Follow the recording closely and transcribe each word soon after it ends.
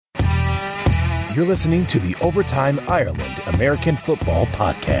You're listening to the Overtime Ireland American Football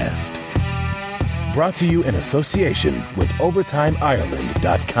Podcast. Brought to you in association with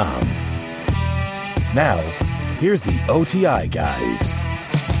OvertimeIreland.com. Now, here's the OTI guys.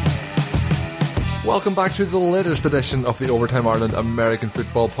 Welcome back to the latest edition of the Overtime Ireland American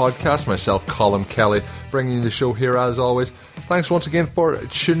Football Podcast. Myself, Colin Kelly, bringing you the show here as always. Thanks once again for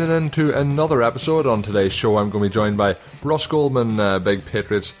tuning in to another episode. On today's show, I'm going to be joined by Russ Goldman, big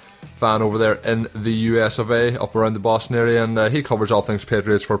Patriots fan over there in the US of A, up around the Boston area, and he covers all things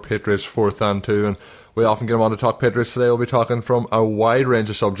Patriots for Patriots 4th and 2, and we often get him on to talk Patriots. Today we'll be talking from a wide range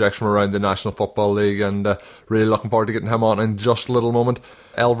of subjects from around the National Football League, and really looking forward to getting him on in just a little moment.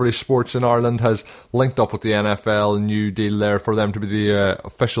 Elvery Sports in Ireland has linked up with the NFL, a new deal there for them to be the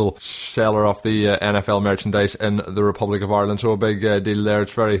official seller of the NFL merchandise in the Republic of Ireland, so a big deal there.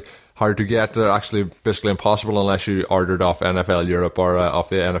 It's very hard to get, actually basically impossible unless you ordered off NFL Europe or off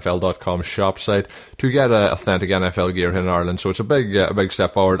the NFL.com shop site to get authentic NFL gear here in Ireland. So it's a big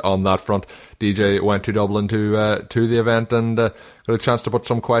step forward on that front. DJ went to Dublin to the event and got a chance to put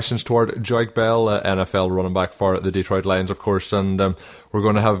some questions toward Joique Bell, NFL running back for the Detroit Lions, of course, and we're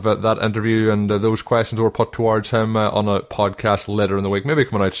going to have that interview and those questions were put towards him on a podcast later in the week, maybe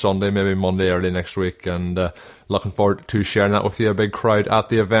coming out Sunday, maybe Monday early next week, and looking forward to sharing that with you. A big crowd at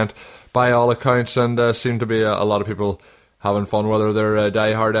the event by all accounts, and seem to be a lot of people having fun, whether they're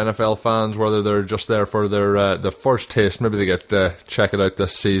die-hard NFL fans, whether they're just there for their the first taste. Maybe they get check it out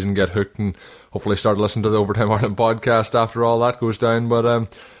this season, get hooked, and hopefully start listening to the Overtime Ireland podcast after all that goes down.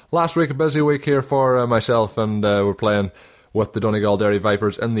 But last week, a busy week here for myself, and we're playing with the Donegal Dairy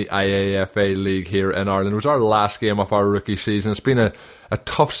Vipers in the IAFA League here in Ireland. It was our last game of our rookie season. It's been a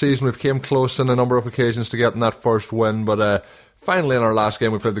tough season. We've came close on a number of occasions to getting that first win, but finally in our last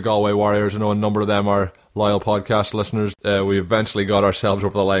game we played the Galway Warriors. I know a number of them are loyal podcast listeners. We eventually got ourselves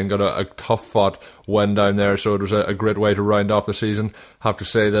over the line, got a tough fought win down there, so it was a great way to round off the season. Have to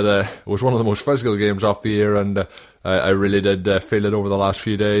say that it was one of the most physical games of the year, and I really did feel it over the last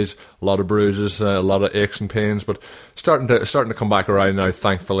few days. A lot of bruises, a lot of aches and pains, but starting to come back around now,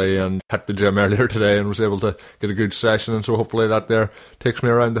 thankfully, and hit the gym earlier today and was able to get a good session, and so hopefully that there takes me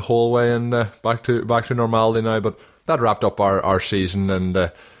around the whole way and back to normality now. But that wrapped up our season,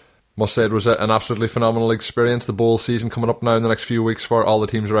 and must say it was an absolutely phenomenal experience. The bowl season coming up now in the next few weeks for all the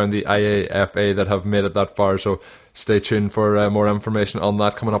teams around the IAFA that have made it that far, so stay tuned for more information on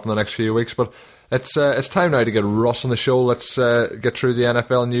that coming up in the next few weeks. But it's time now to get Russ on the show. Let's get through the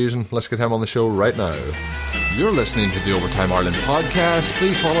NFL news and let's get him on the show right now. You're listening to the Overtime Ireland podcast.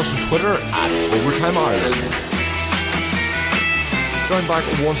 Please follow us on Twitter at Overtime Ireland. Joined back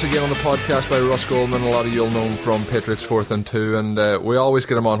once again on the podcast by Russ Goldman. A lot of you'll know him from Patriots 4th and 2, and we always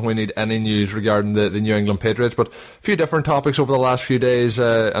get him on when we need any news regarding the New England Patriots, but a few different topics over the last few days,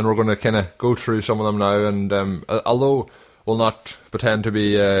 and we're going to kind of go through some of them now, and although we'll not pretend to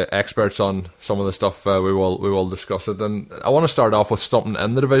be experts on some of the stuff, we will discuss it. And I want to start off with something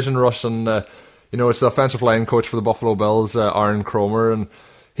in the division, Russ, and it's the offensive line coach for the Buffalo Bills, Aaron Cromer, and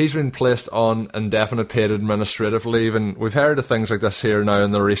he's been placed on indefinite paid administrative leave, and we've heard of things like this here now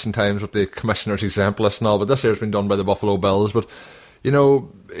in the recent times with the commissioner's exempt list and all, but this year's been done by the Buffalo Bills. But he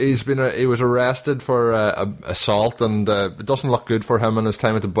was arrested for assault, and it doesn't look good for him in his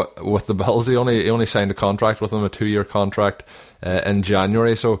time with the Bills. He only signed a contract with them, a 2-year contract in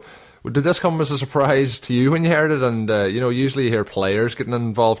January. So did this come as a surprise to you when you heard it? And usually you hear players getting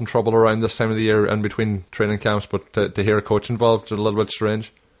involved in trouble around this time of the year in between training camps, but to hear a coach involved is a little bit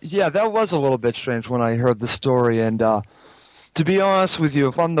strange. Yeah, that was a little bit strange when I heard the story, and to be honest with you,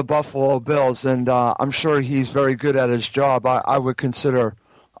 if I'm the Buffalo Bills, and I'm sure he's very good at his job, I would consider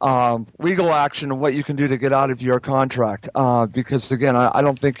legal action and what you can do to get out of your contract, because again, I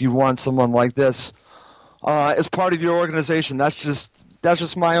don't think you want someone like this as part of your organization. That's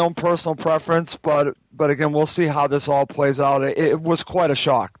just my own personal preference, but again, we'll see how this all plays out. It was quite a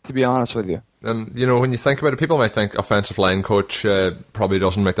shock, to be honest with you. And when you think about it, people might think offensive line coach probably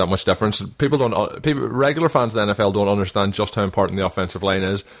doesn't make that much difference. Regular fans of the NFL don't understand just how important the offensive line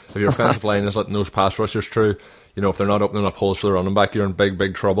is. If your offensive line is letting those pass rushers through, if they're not opening up holes for the running back, you're in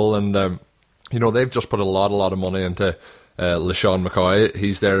big trouble. And they've just put a lot of money into LeSean McCoy.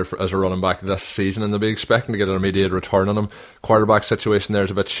 He's there as a running back this season, and they'll be expecting to get an immediate return on him. Quarterback situation there is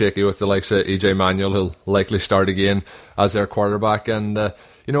a bit shaky with the likes of EJ Manuel, who'll likely start again as their quarterback. And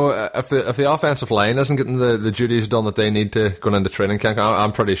if the offensive line isn't getting the duties done that they need to going into training camp,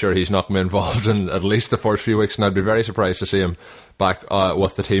 I'm pretty sure he's not going to be involved in at least the first few weeks, and I'd be very surprised to see him back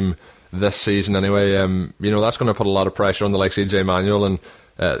with the team this season anyway. That's going to put a lot of pressure on the likes of EJ Manuel and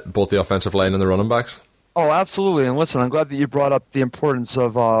both the offensive line and the running backs. Oh, absolutely. And listen, I'm glad that you brought up the importance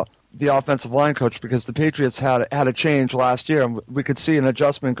of the offensive line coach, because the Patriots had a change last year, and we could see an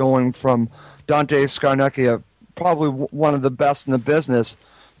adjustment going from Dante Scarnecchia, probably one of the best in the business,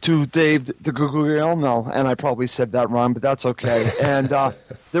 to Dave DeGuglielmo, and I probably said that wrong, but that's okay. And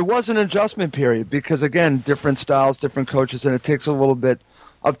there was an adjustment period because, again, different styles, different coaches, and it takes a little bit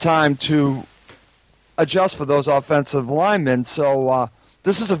of time to adjust for those offensive linemen. So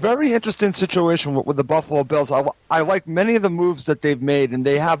this is a very interesting situation with the Buffalo Bills. I like many of the moves that they've made, and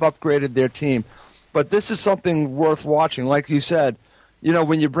they have upgraded their team. But this is something worth watching. Like you said,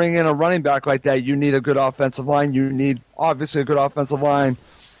 when you bring in a running back like that, you need a good offensive line. You need, obviously, a good offensive line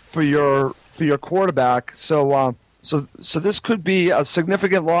for your quarterback. So this could be a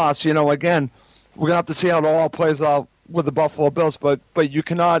significant loss. Again, we're going to have to see how it all plays out with the Buffalo Bills, but you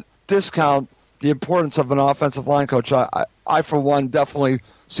cannot discount the importance of an offensive line coach. I for one, definitely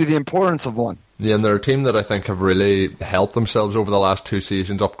see the importance of one. Yeah, and they're a team that I think have really helped themselves over the last 2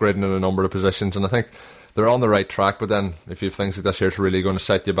 seasons, upgrading in a number of positions, and I think they're on the right track. But then if you have things like this here, it's really going to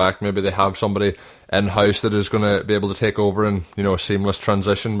set you back. Maybe they have somebody in-house that is going to be able to take over in a seamless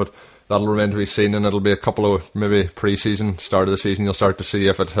transition, but that'll remain to be seen, and it'll be a couple of maybe pre-season, start of the season, you'll start to see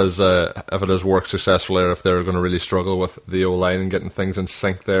if it has worked successfully, or if they're going to really struggle with the O-line and getting things in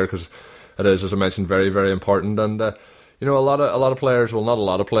sync there, because it is, as I mentioned, very, very important. And a lot of players, well, not a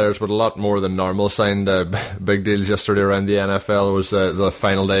lot of players, but a lot more than normal, signed big deals yesterday around the NFL. It was the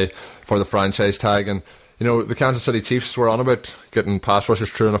final day for the franchise tag, and the Kansas City Chiefs were on about getting pass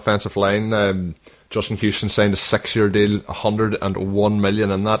rushers through an offensive line. Justin Houston signed a 6-year deal, $101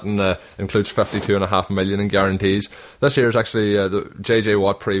 million in that, and includes $52.5 million in guarantees. This year is actually the J.J.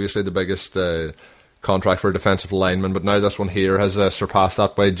 Watt, previously the biggest contract for a defensive lineman, but now this one here has surpassed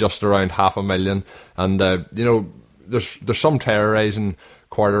that by just around $500,000. And there's some terrorising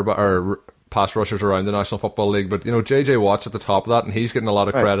quarterback or pass rushers around the National Football League, but J.J. Watt's at the top of that, and he's getting a lot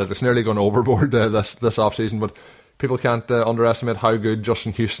of credit. It's nearly gone overboard this offseason, but people can't underestimate how good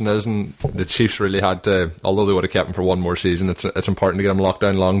Justin Houston is, and the Chiefs really had to, although they would have kept him for one more season, it's important to get him locked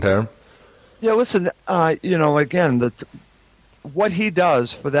down long term. Yeah, listen, again, what he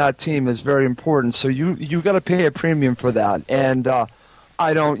does for that team is very important, so you got to pay a premium for that. And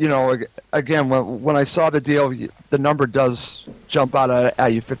I don't, again, when I saw the deal, the number does jump out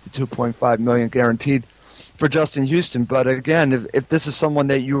at you, $52.5 million guaranteed for Justin Houston. But again, if this is someone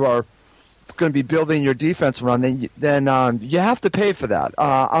that you are going to be building your defense around, then you have to pay for that.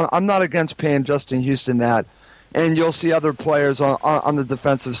 I'm not against paying Justin Houston that, and you'll see other players on the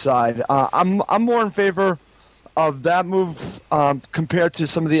defensive side. I'm more in favor of that move compared to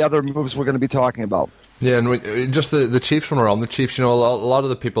some of the other moves we're going to be talking about. Yeah, and just the Chiefs, when we're on the Chiefs, a lot of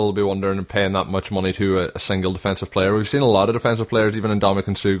the people will be wondering and paying that much money to a single defensive player. We've seen a lot of defensive players, even in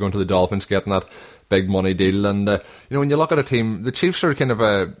Ndamukong Suh, going to the Dolphins, getting that big money deal. And when you look at a team, the Chiefs are kind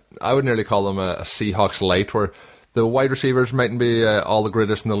of I would nearly call them a Seahawks light, where the wide receivers mightn't be all the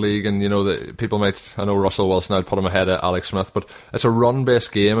greatest in the league, and the people might, I know Russell Wilson, I'd put him ahead of Alex Smith, but it's a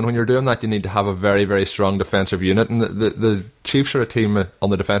run-based game, and when you're doing that, you need to have a very, very strong defensive unit, and the Chiefs are a team on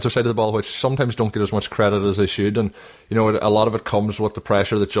the defensive side of the ball which sometimes don't get as much credit as they should, and a lot of it comes with the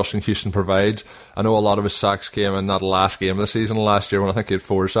pressure that Justin Houston provides. I know a lot of his sacks came in that last game of the season last year when I think he had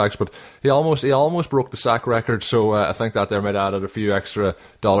 4 sacks, but he almost broke the sack record, so I think that there might have added a few extra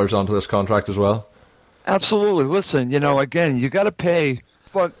dollars onto this contract as well. Absolutely. Listen, again, you got to pay.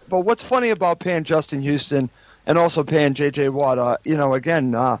 But what's funny about paying Justin Houston and also paying J.J. Watt,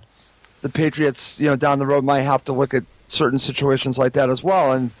 again, the Patriots, down the road might have to look at certain situations like that as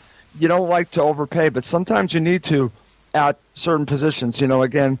well. And you don't like to overpay, but sometimes you need to at certain positions.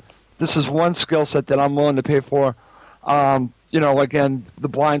 Again, this is one skill set that I'm willing to pay for. Again, the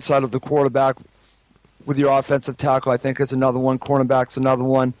blind side of the quarterback with your offensive tackle, I think, is another one. Cornerback's another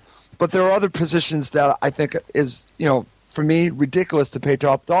one. But there are other positions that I think is, for me, ridiculous to pay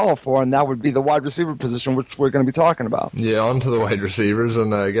top dollar for, and that would be the wide receiver position, which we're going to be talking about. Yeah, on to the wide receivers,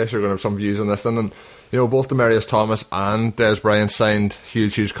 and I guess you're going to have some views on this then. And both Demaryius Thomas and Dez Bryant signed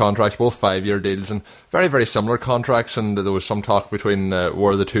huge contracts, both 5-year deals, and very, very similar contracts, and there was some talk between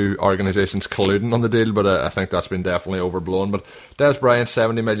were the two organisations colluding on the deal, but I think that's been definitely overblown. But Dez Bryant,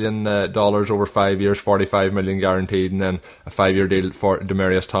 $70 million over 5 years, $45 million guaranteed, and then a 5-year deal for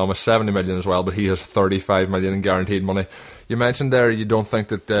Demaryius Thomas, $70 million as well, but he has $35 million in guaranteed money. You mentioned there you don't think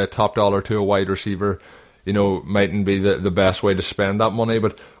that top dollar to a wide receiver mightn't be the best way to spend that money,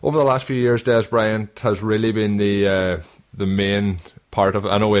 but over the last few years, Dez Bryant has really been the main part of,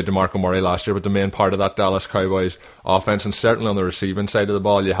 I know we had DeMarco Murray last year, but the main part of that Dallas Cowboys offense, and certainly on the receiving side of the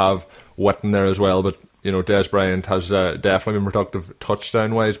ball, you have Witten there as well, but Dez Bryant has definitely been productive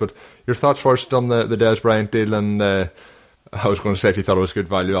touchdown-wise. But your thoughts first on the Dez Bryant deal, and I was going to say if you thought it was good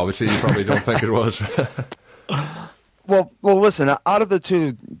value. Obviously, you probably don't think it was. Well, listen, out of the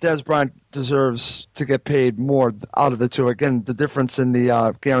two, Dez Bryant deserves to get paid more out of the two. Again, the difference in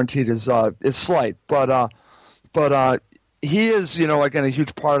the guaranteed is slight, but he is, again, a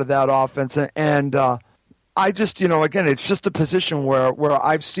huge part of that offense. And I just, again, it's just a position where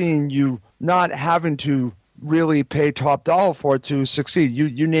I've seen you not having to really pay top dollar for it to succeed.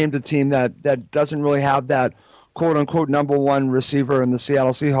 You named a team that doesn't really have that quote-unquote number one receiver in the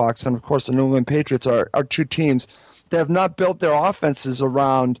Seattle Seahawks, and, of course, the New England Patriots are two teams. They have not built their offenses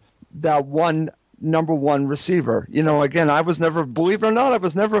around that one number one receiver. Again, believe it or not, I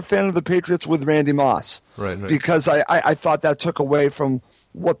was never a fan of the Patriots with Randy Moss. Right. Because I thought that took away from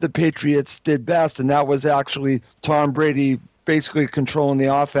what the Patriots did best, and that was actually Tom Brady basically controlling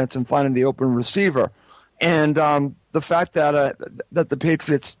the offense and finding the open receiver. And the fact that the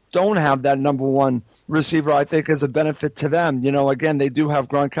Patriots don't have that number one receiver, I think, is a benefit to them. Again, they do have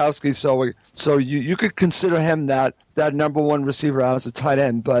Gronkowski, so you could consider him that number one receiver as a tight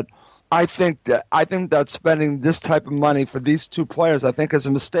end. But I think that spending this type of money for these two players, I think, is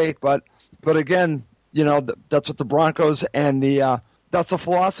a mistake. But again, that's what the Broncos and that's the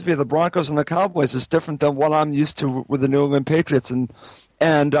philosophy of the Broncos and the Cowboys. It's different than what I'm used to with the New England Patriots.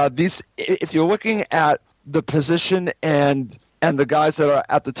 And these, if you're looking at the position and the guys that are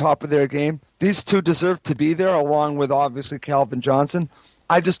at the top of their game, these two deserve to be there, along with obviously Calvin Johnson.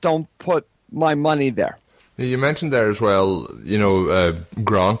 I just don't put my money there. You mentioned there as well,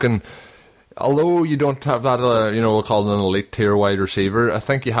 Gronk, and although you don't have that, we'll call it an elite tier wide receiver, I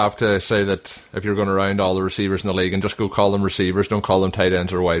think you have to say that if you're going to round all the receivers in the league and just go call them receivers, don't call them tight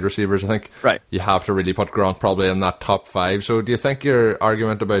ends or wide receivers, I think you have to really put Gronk probably in that top five. So do you think your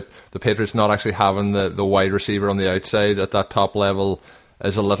argument about the Patriots not actually having the wide receiver on the outside at that top level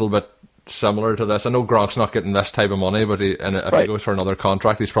is a little bit similar to this? I know Gronk's not getting this type of money, but if he goes for another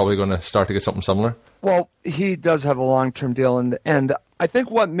contract, he's probably going to start to get something similar. Well, he does have a long-term deal, and I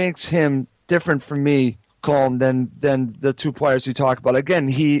think what makes him different from me, Colm, than the two players you talk about. Again,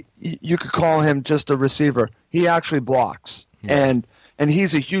 you could call him just a receiver. He actually blocks, and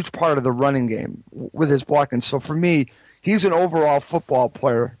he's a huge part of the running game with his blocking. So for me, he's an overall football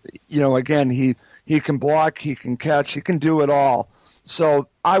player. Again, he can block, he can catch, he can do it all. So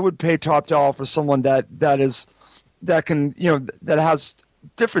I would pay top dollar for someone that has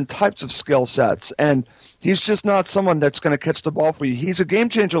different types of skill sets, and he's just not someone that's going to catch the ball for you. He's a game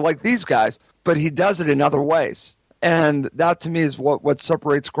changer like these guys, but he does it in other ways, and that to me is what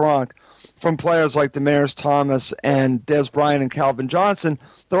separates Gronk from players like Demaryius Thomas and Dez Bryant and Calvin Johnson.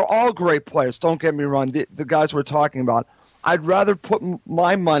 They're all great players, don't get me wrong, the guys we're talking about. I'd rather put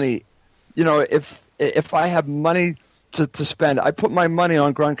my money, if I have money to spend, I put my money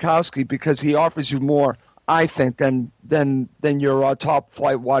on Gronkowski because he offers you more, I think, than your top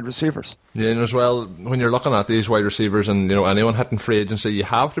flight wide receivers. Yeah, and as well, when you're looking at these wide receivers and anyone hitting free agency, you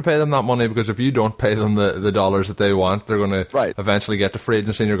have to pay them that money, because if you don't pay them the dollars that they want, they're going to eventually get to free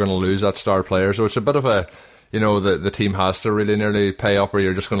agency and you're going to lose that star player. So it's a bit of a, the team has to really nearly pay up or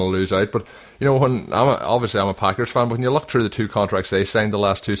you're just going to lose out. But, when I'm a Packers fan, but when you look through the two contracts they signed the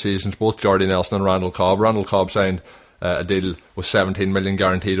last two seasons, both Jordy Nelson and Randall Cobb signed a deal with $17 million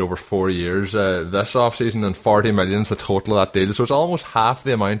guaranteed over 4 years this offseason, and $40 million is the total of that deal. So it's almost half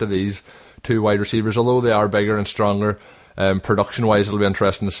the amount of these two wide receivers, although they are bigger and stronger. Production-wise, it'll be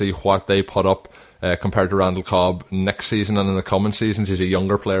interesting to see what they put up compared to Randall Cobb next season and in the coming seasons. He's a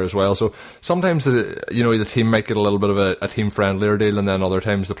younger player as well. So sometimes the team might get a little bit of a team-friendlier deal, and then other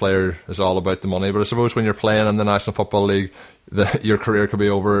times the player is all about the money. But I suppose when you're playing in the National Football League, your career could be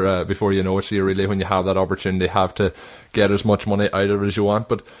over before you know it. So you really, when you have that opportunity, have to get as much money out of it as you want.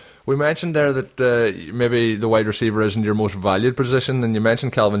 But we mentioned there that maybe the wide receiver isn't your most valued position, and you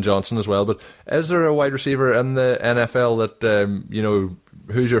mentioned Calvin Johnson as well. But is there a wide receiver in the NFL that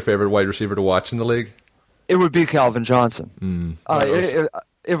who's your favourite wide receiver to watch in the league? It would be Calvin Johnson.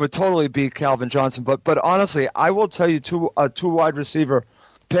 It would totally be Calvin Johnson. But honestly, I will tell you two wide receiver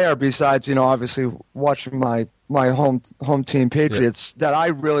pair besides obviously watching my home team Patriots that I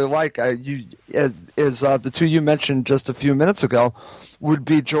really like. The two you mentioned just a few minutes ago would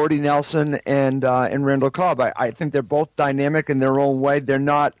be Jordy Nelson and Randall Cobb. I think they're both dynamic in their own way. They're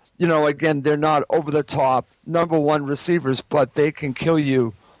not. Again, they're not over-the-top number one receivers, but they can kill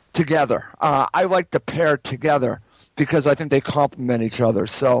you together. I like to pair together because I think they complement each other.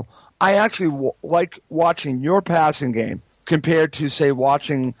 So I actually like watching your passing game compared to, say,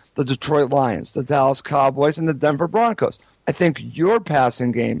 watching the Detroit Lions, the Dallas Cowboys, and the Denver Broncos. I think your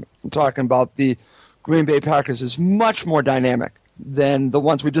passing game, I'm talking about the Green Bay Packers, is much more dynamic than the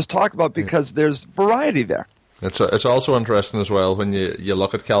ones we just talked about because there's variety there. It's also interesting as well when you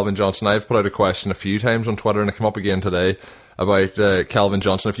look at Calvin Johnson. I've put out a question a few times on Twitter, and it came up again today about Calvin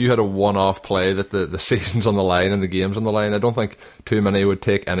Johnson. If you had a one-off play that the season's on the line and the game's on the line, I don't think too many would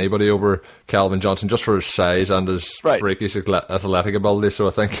take anybody over Calvin Johnson just for his size and his freakish athletic ability. So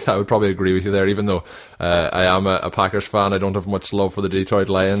I think I would probably agree with you there. Even though I am a Packers fan, I don't have much love for the Detroit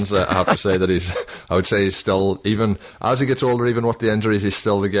Lions. I have to say that he's still, even as he gets older, even with the injuries, he's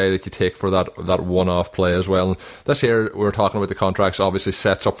still the guy that you take for that one-off play as well. And this here, we're talking about the contracts, obviously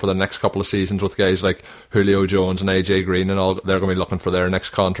sets up for the next couple of seasons with guys like Julio Jones and AJ Green and all. They're going to be looking for their next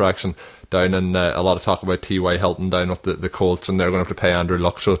contracts, and down in a lot of talk about T.Y. Hilton down with the Colts, and they're going to have to pay Andrew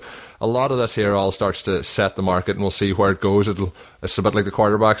Luck. So a lot of this here all starts to set the market, and we'll see where it goes. It's a bit like the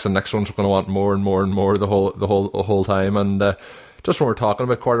quarterbacks. The next one's going to want more and more and more the whole time. And just when we're talking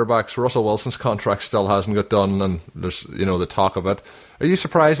about quarterbacks, Russell Wilson's contract still hasn't got done, and there's the talk of it. Are you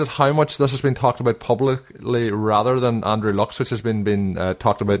surprised at how much this has been talked about publicly rather than Andrew Luck's, which has been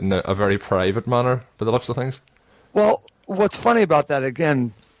talked about in a very private manner by the looks of things? Well, what's funny about that,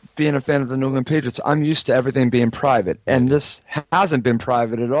 again, being a fan of the New England Patriots, I'm used to everything being private, and this hasn't been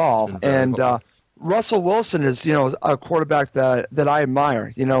private at all. And Russell Wilson is, a quarterback that I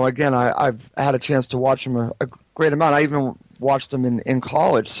admire. Again, I've had a chance to watch him a great amount. I even watched him in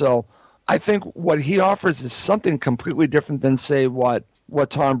college. So I think what he offers is something completely different than, say, what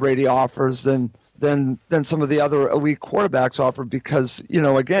Tom Brady offers, than some of the other elite quarterbacks offer, because,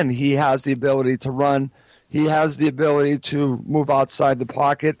 again, he has the ability to run. He has the ability to move outside the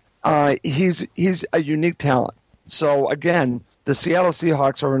pocket. He's a unique talent. So, again, the Seattle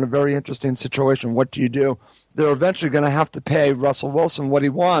Seahawks are in a very interesting situation. What do you do? They're eventually going to have to pay Russell Wilson what he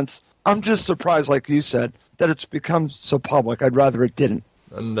wants. I'm just surprised, like you said, that it's become so public. I'd rather it didn't.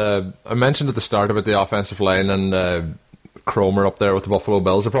 And I mentioned at the start about the offensive line and Cromer up there with the Buffalo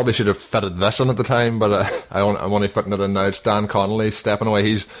Bills. I probably should have fitted this in at the time, but I'm only fitting it in now. It's Dan Connolly stepping away.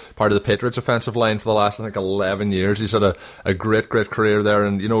 He's part of the Patriots offensive line for the last, 11 years. He's had a great career there,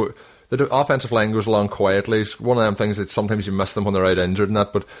 and the offensive line goes along quietly. It's one of them things that sometimes you miss them when they're out injured and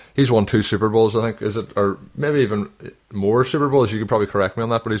that, but he's won 2 Super Bowls, I think, is it? Or maybe even more Super Bowls. You could probably correct me on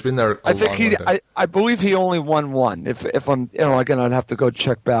that, but he's been there a long time. I believe he only won 1. If I'm, again, I'd have to go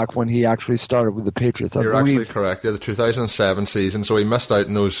check back when he actually started with the Patriots. You're actually correct. Yeah, the 2007 season. So he missed out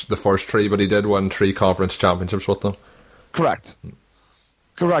in the first 3, but he did win 3 conference championships with them. Correct.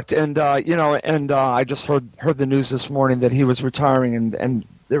 And I just heard the news this morning that he was retiring, and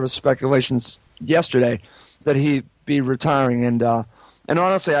there was speculations yesterday that he'd be retiring, and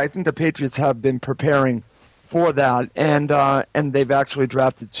honestly, I think the Patriots have been preparing for that, and they've actually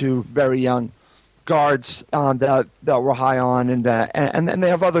drafted 2 very young guards that were high on, and they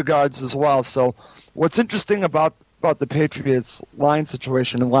have other guards as well. So, what's interesting about the Patriots line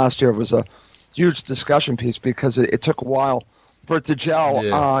situation, and last year was a huge discussion piece because it took a while for it to gel.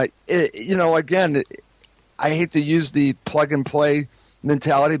 Yeah. Again, I hate to use the plug and play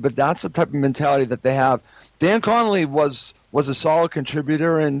mentality, but that's the type of mentality that they have. Dan Connolly was a solid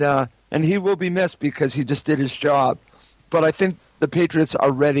contributor, and he will be missed because he just did his job. But I think the Patriots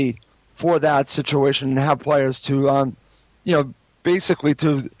are ready for that situation and have players to, basically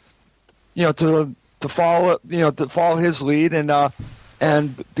to follow his lead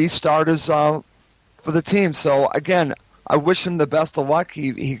and be starters for the team. So again, I wish him the best of luck.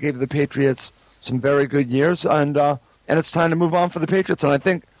 He gave the Patriots some very good years, and it's time to move on for the Patriots. And I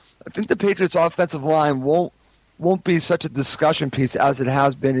think the Patriots' offensive line won't be such a discussion piece as it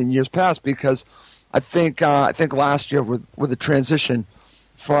has been in years past, because I think last year with the transition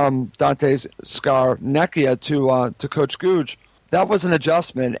from Dante Scarnecchia to Coach Gooch, that was an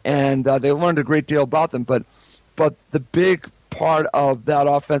adjustment, and they learned a great deal about them. But the big part of that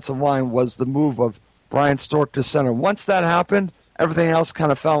offensive line was the move of Brian Stork to center. Once that happened, everything else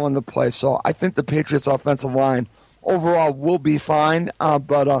kind of fell into place. So I think the Patriots' offensive line overall will be fine,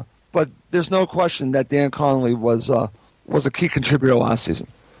 but there's no question that Dan Connolly was a key contributor last season.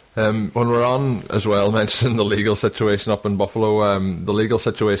 When we're on as well, mentioning the legal situation up in Buffalo, the legal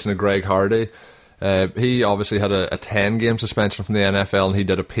situation of Greg Hardy. He obviously had a 10-game suspension from the NFL, and he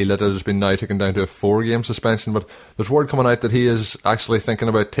did appeal it. It has been now taken down to a 4-game suspension, but there's word coming out that he is actually thinking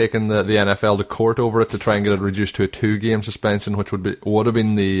about taking the NFL to court over it to try and get it reduced to a 2-game suspension, which would have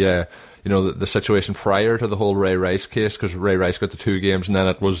been the situation prior to the whole Ray Rice case, because Ray Rice got the 2 games, and then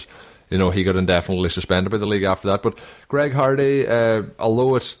it was, he got indefinitely suspended by the league after that. But Greg Hardy,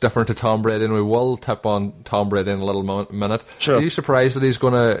 although it's different to Tom Brady, and we will tip on Tom Brady in a little minute, sure. Are you surprised that he's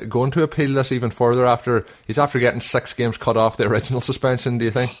going to appeal this even further after getting 6 games cut off the original suspension? Do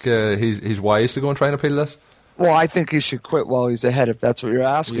you think he's wise to go and try and appeal this? Well, I think he should quit while he's ahead, if that's what you're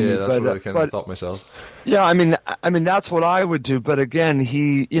asking. Yeah, that's what I kind of thought myself. Yeah, I mean, that's what I would do. But again,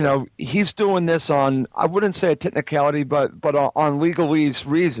 he's doing this on, I wouldn't say a technicality, but on legalese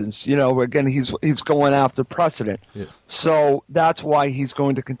reasons. Again, he's going after precedent. Yeah. So that's why he's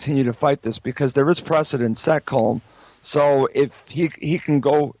going to continue to fight this, because there is precedent set, Colm. So if he can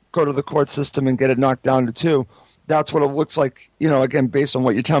go to the court system and get it knocked down to 2, that's what it looks like. Again, based on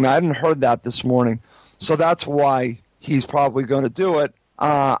what you're telling me, I hadn't heard that this morning. So that's why he's probably going to do it.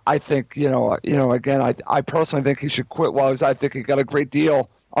 I think, again, I personally think he should quit I think he got a great deal,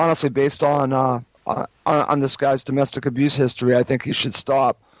 honestly, based on this guy's domestic abuse history. I think he should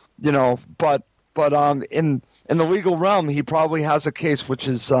stop, but in the legal realm, he probably has a case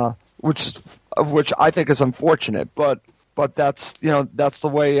which I think is unfortunate, but that's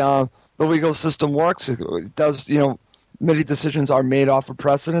the way the legal system works. It does, many decisions are made off of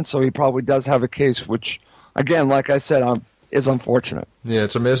precedent, so he probably does have a case, which, again, like I said, is unfortunate. Yeah,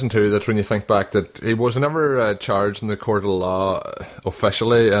 it's amazing too that when you think back that he was never charged in the court of law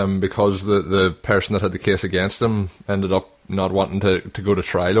officially, because the person that had the case against him ended up not wanting to go to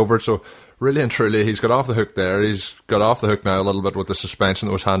trial over it. So really and truly, he's got off the hook there. He's got off the hook now a little bit with the suspension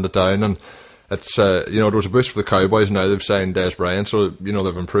that was handed down, and it's there was a boost for the Cowboys. Now they've signed Des Bryant, so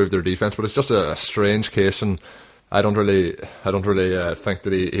they've improved their defense. But it's just a strange case, and I don't really think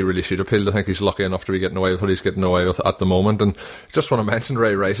that he really should appeal. I think he's lucky enough to be getting away with what he's getting away with at the moment. And just want to mention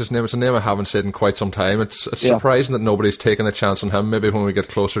Ray Rice's name. It's a name I haven't said in quite some time. It's surprising that nobody's taken a chance on him. Maybe when we get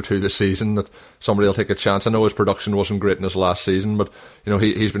closer to the season that somebody will take a chance. I know his production wasn't great in his last season, but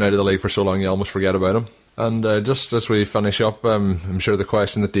he's been out of the league for so long you almost forget about him. And just as we finish up, I'm sure the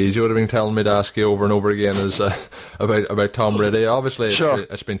question that DJ would have been telling me to ask you over and over again is about Tom Brady. Obviously, sure.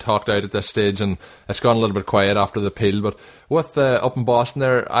 It's been talked out at this stage, and it's gone a little bit quiet after the appeal. But with up in Boston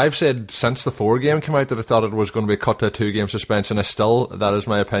there, I've said since the 4 game came out that I thought it was going to be cut to a 2-game suspension. That is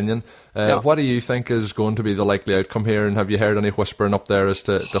my opinion. What do you think is going to be the likely outcome here? And have you heard any whispering up there as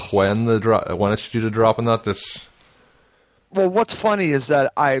to when it's due to drop on that? Well, what's funny is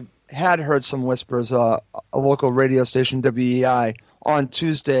that I had heard some whispers, a local radio station, WEI, on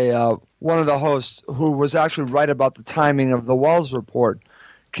Tuesday. One of the hosts, who was actually right about the timing of the Wells report,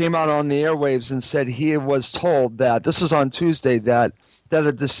 came out on the airwaves and said he was told that, this was on Tuesday, that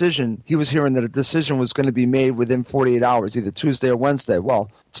a decision, he was hearing that a decision was going to be made within 48 hours, either Tuesday or Wednesday. Well,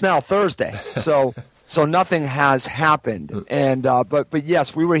 it's now Thursday, so nothing has happened. And but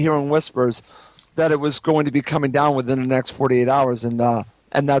yes, we were hearing whispers that it was going to be coming down within the next 48 hours, and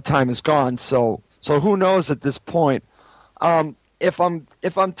that time is gone. So who knows at this point? If I'm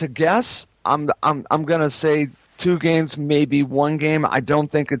to guess, I'm gonna say 2 games, maybe 1 game. I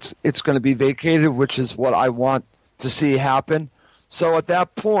don't think it's going to be vacated, which is what I want to see happen. So at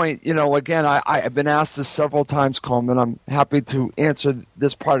that point, again, I've been asked this several times, Coleman. I'm happy to answer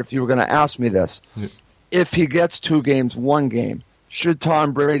this part if you were going to ask me this. Yeah. If he gets 2 games, 1 game, should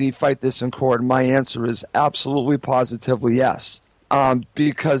Tom Brady fight this in court? My answer is absolutely, positively yes.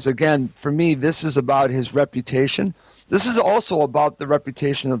 Because, again, for me, this is about his reputation. This is also about the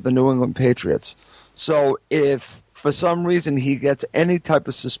reputation of the New England Patriots. So if, for some reason, he gets any type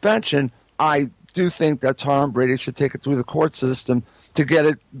of suspension, I do think that Tom Brady should take it through the court system to get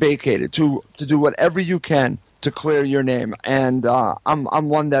it vacated, to do whatever you can to clear your name. And I'm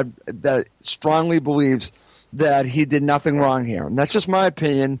one that strongly believes that he did nothing wrong here. And that's just my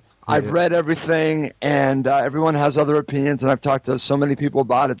opinion. I've read everything, and everyone has other opinions, and I've talked to so many people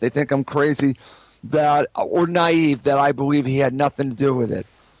about it. They think I'm crazy or naive that I believe he had nothing to do with it.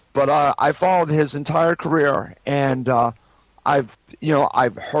 But I followed his entire career, and I've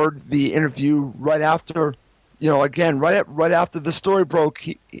heard the interview right after, right after the story broke.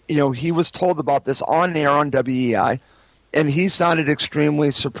 He was told about this on air on WEI, and he sounded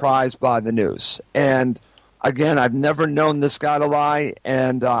extremely surprised by the news. And again, I've never known this guy to lie,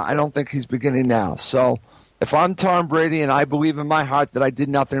 and I don't think he's beginning now. So if I'm Tom Brady and I believe in my heart that I did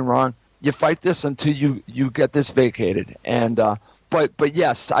nothing wrong, you fight this until you get this vacated. And but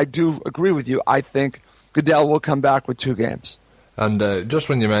yes, I do agree with you. I think Goodell will come back with 2 games. And just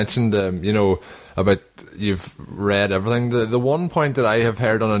when you mentioned, about you've read everything, the one point that I have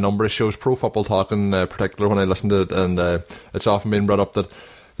heard on a number of shows, Pro Football Talk in particular, when I listen to it, and it's often been brought up that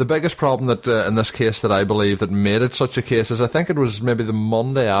the biggest problem that in this case that I believe that made it such a case is I think it was maybe the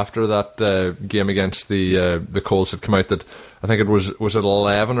Monday after that game against the Colts had come out that I think it was it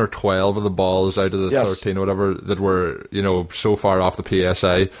 11 or 12 of the balls out of the 13 or whatever that were so far off the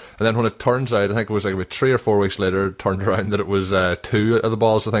PSI, and then when it turns out, I think it was like about 3 or 4 weeks later, it turned around that it was 2 of the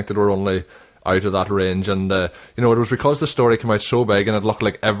balls I think that were only out of that range. And it was because the story came out so big and it looked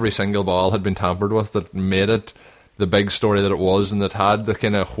like every single ball had been tampered with that made it the big story that it was, and it had the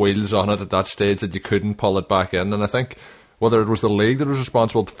kind of wheels on it at that stage that you couldn't pull it back in. And I think whether it was the league that was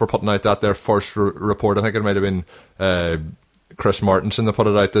responsible for putting out their first report, I think it might have been Chris Mortensen that put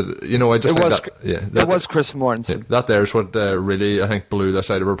it out. It was Chris Mortensen. Yeah, that there's what really, I think, blew this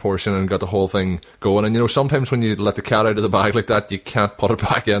out of proportion and got the whole thing going. And sometimes when you let the cat out of the bag like that, you can't put it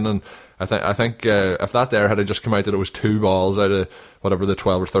back in. And I think if that there had just come out that it was 2 balls out of whatever the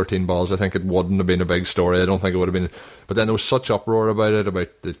 12 or 13 balls, I think it wouldn't have been a big story. I don't think it would have been. But then there was such uproar about it, about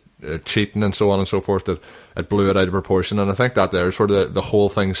the cheating and so on and so forth, that it blew it out of proportion. And I think that there's where the whole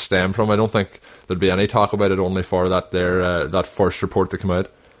thing stemmed from. I don't think there'd be any talk about it only for that first report that came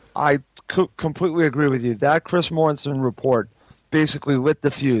out. I completely agree with you. That Chris Mortensen report basically lit the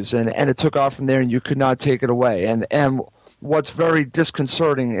fuse, and it took off from there, and you could not take it away. And what's very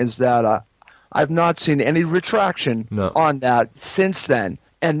disconcerting is that I've not seen any retraction on that since then.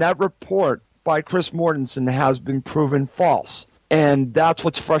 And that report by Chris Mortensen has been proven false. And that's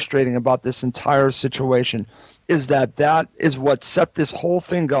what's frustrating about this entire situation, is that is what set this whole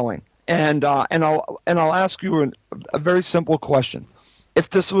thing going. And I'll ask you a very simple question. If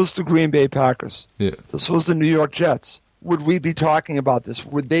this was the Green Bay Packers, if this was the New York Jets, would we be talking about this?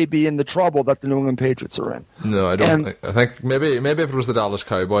 Would they be in the trouble that the New England Patriots are in? No, I don't. I think maybe if it was the Dallas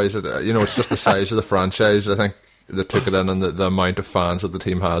Cowboys, it's just the size of the franchise, I think, that took it in, and the amount of fans that the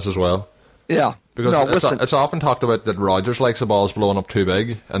team has as well. Yeah. Because it's often talked about that Rodgers likes the balls blowing up too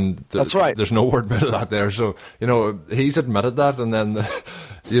big, and that's right. There's no word about that there. So, he's admitted that, and then,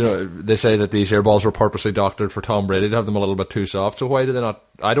 they say that these air balls were purposely doctored for Tom Brady to have them a little bit too soft. So why do they not?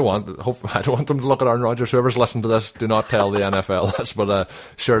 I don't want them to look at Aaron Rodgers. Whoever's listening to this, do not tell the NFL this. But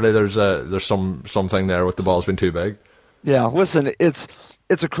surely there's something there with the balls being too big. Yeah, listen, it's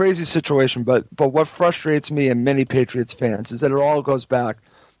a crazy situation, but what frustrates me and many Patriots fans is that it all goes back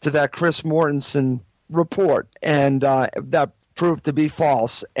to that Chris Mortensen report, and that proved to be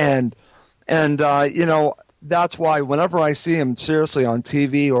false. And that's why whenever I see him seriously on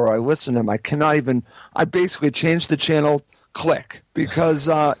TV or I listen to him, I basically change the channel, click, because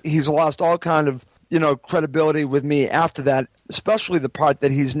he's lost all kind of credibility with me after that, especially the part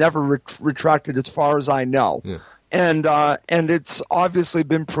that he's never retracted as far as I know. Yeah. And it's obviously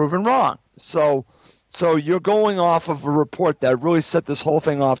been proven wrong. So you're going off of a report that really set this whole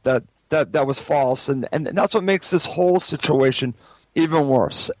thing off that was false, and that's what makes this whole situation even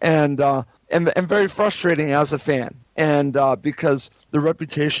worse and very frustrating as a fan. And because the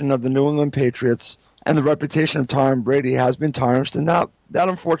reputation of the New England Patriots and the reputation of Tom Brady has been tarnished, and that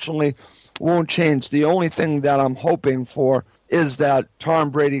unfortunately won't change. The only thing that I'm hoping for is that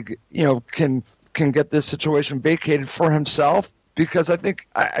Tom Brady, can get this situation vacated for himself. Because I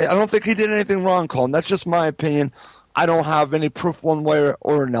don't think he did anything wrong, Colin. That's just my opinion. I don't have any proof one way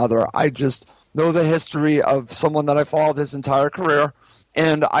or another. I just know the history of someone that I followed his entire career,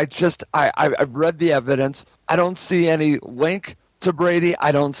 and I've read the evidence. I don't see any link to Brady.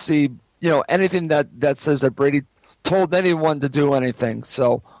 I don't see anything that says that Brady told anyone to do anything.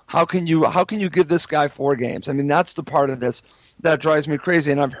 So how can you give this guy 4 games? I mean, that's the part of this that drives me crazy.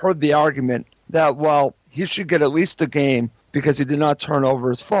 And I've heard the argument that he should get at least a game because he did not turn over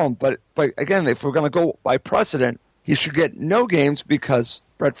his phone. But again, if we're going to go by precedent, he should get no games because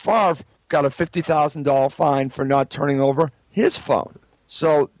Brett Favre got a $50,000 fine for not turning over his phone.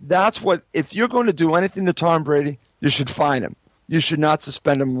 So that's if you're going to do anything to Tom Brady, you should fine him. You should not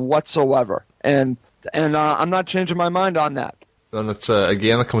suspend him whatsoever. And I'm not changing my mind on that. And it's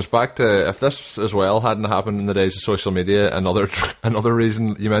again, it comes back to if this as well hadn't happened in the days of social media. Another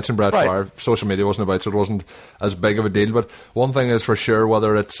reason you mentioned Brett Favre, social media wasn't about, so it wasn't as big of a deal. But one thing is for sure,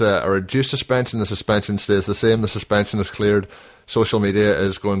 whether it's a reduced suspension, the suspension stays the same. The suspension is cleared. Social media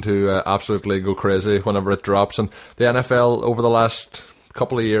is going to absolutely go crazy whenever it drops. And the NFL over the last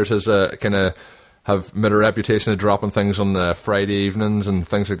couple of years has have made a reputation of dropping things on Friday evenings and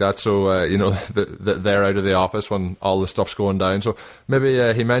things like that, so they're out of the office when all the stuff's going down. So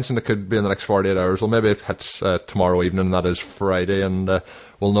maybe he mentioned it could be in the next 48 hours. Well, maybe it hits tomorrow evening, and that is Friday, and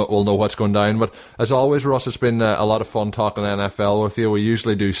we'll know what's going down. But as always, Russ, it's been a lot of fun talking NFL with you. We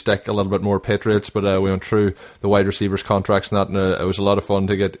usually do stick a little bit more Patriots, but we went through the wide receivers contracts and that, and it was a lot of fun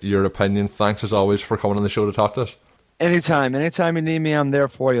to get your opinion. Thanks as always for coming on the show to talk to us. Anytime you need me, I'm there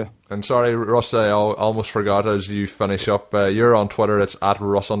for you. And sorry, Russ, I almost forgot as you finish up. You're on Twitter, it's at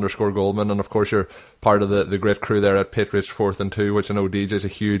Russ_Goldman, and of course you're part of the great crew there at Patriots 4th and 2, which I know DJ's a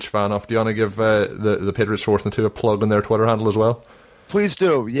huge fan of. Do you want to give the Patriots 4th and 2 a plug on their Twitter handle as well? Please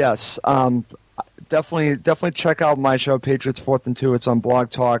do, yes. Definitely check out my show, Patriots 4th and 2. It's on Blog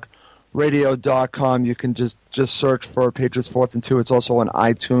Talk radio.com. You can just search for Patriots 4th and 2. It's also on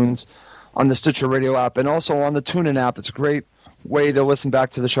iTunes, on the Stitcher Radio app, and also on the TuneIn app. It's a great way to listen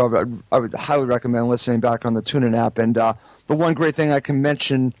back to the show. I would highly recommend listening back on the TuneIn app. And the one great thing I can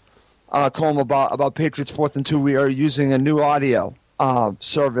mention, Colm, about Patriots 4th and 2, we are using a new audio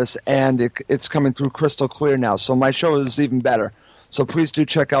service, and it's coming through crystal clear now. So my show is even better. So please do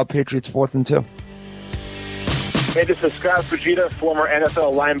check out Patriots 4th and 2. Hey, this is Scott Fujita, former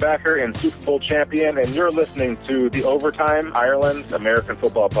NFL linebacker and Super Bowl champion, and you're listening to the Overtime Ireland American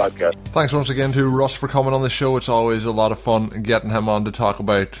Football Podcast. Thanks once again to Russ for coming on the show. It's always a lot of fun getting him on to talk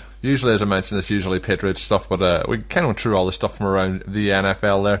about, usually, as I mentioned, it's usually Patriots stuff, but we kind of went through all the stuff from around the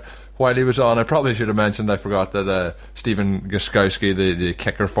NFL there. While he was on, I probably should have mentioned, I forgot that Stephen Gostkowski, the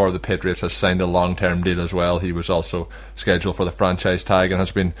kicker for the Patriots, has signed a long-term deal as well. He was also scheduled for the franchise tag and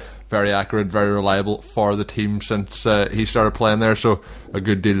has been very accurate, very reliable for the team since he started playing there, so a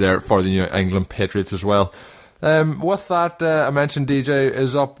good deal there for the New England Patriots as well. With that, I mentioned DJ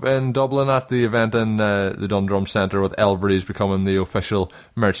is up in Dublin at the event in the Dundrum Centre, with Elvery's becoming the official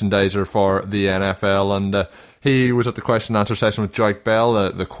merchandiser for the NFL, and he was at the question and answer session with Joik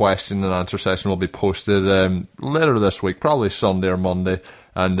Bell. The question and answer session will be posted later this week, probably Sunday or Monday,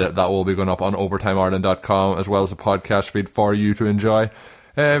 and that will be going up on overtimeireland.com, as well as a podcast feed for you to enjoy.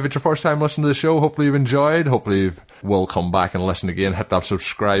 If it's your first time listening to the show, hopefully you've enjoyed. Hopefully you will come back and listen again. Hit that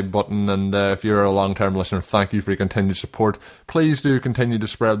subscribe button. And if you're a long-term listener, thank you for your continued support. Please do continue to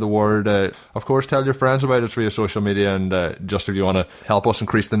spread the word. Of course, tell your friends about it via social media. And just if you want to help us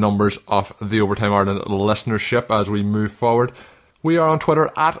increase the numbers of the Overtime Ireland listenership as we move forward, we are on Twitter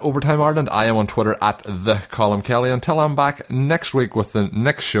at Overtime Ireland. I am on Twitter at the Colm Kelly. Until I'm back next week with the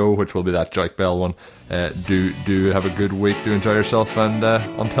next show, which will be that Joik Bell one. Do have a good week. Do enjoy yourself, and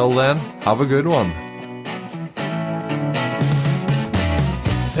until then, have a good one.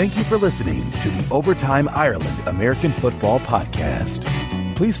 Thank you for listening to the Overtime Ireland American Football Podcast.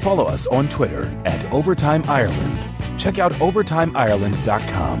 Please follow us on Twitter at Overtime Ireland. Check out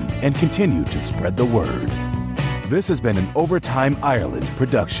overtimeireland.com and continue to spread the word. This has been an Overtime Ireland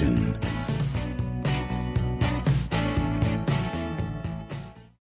production.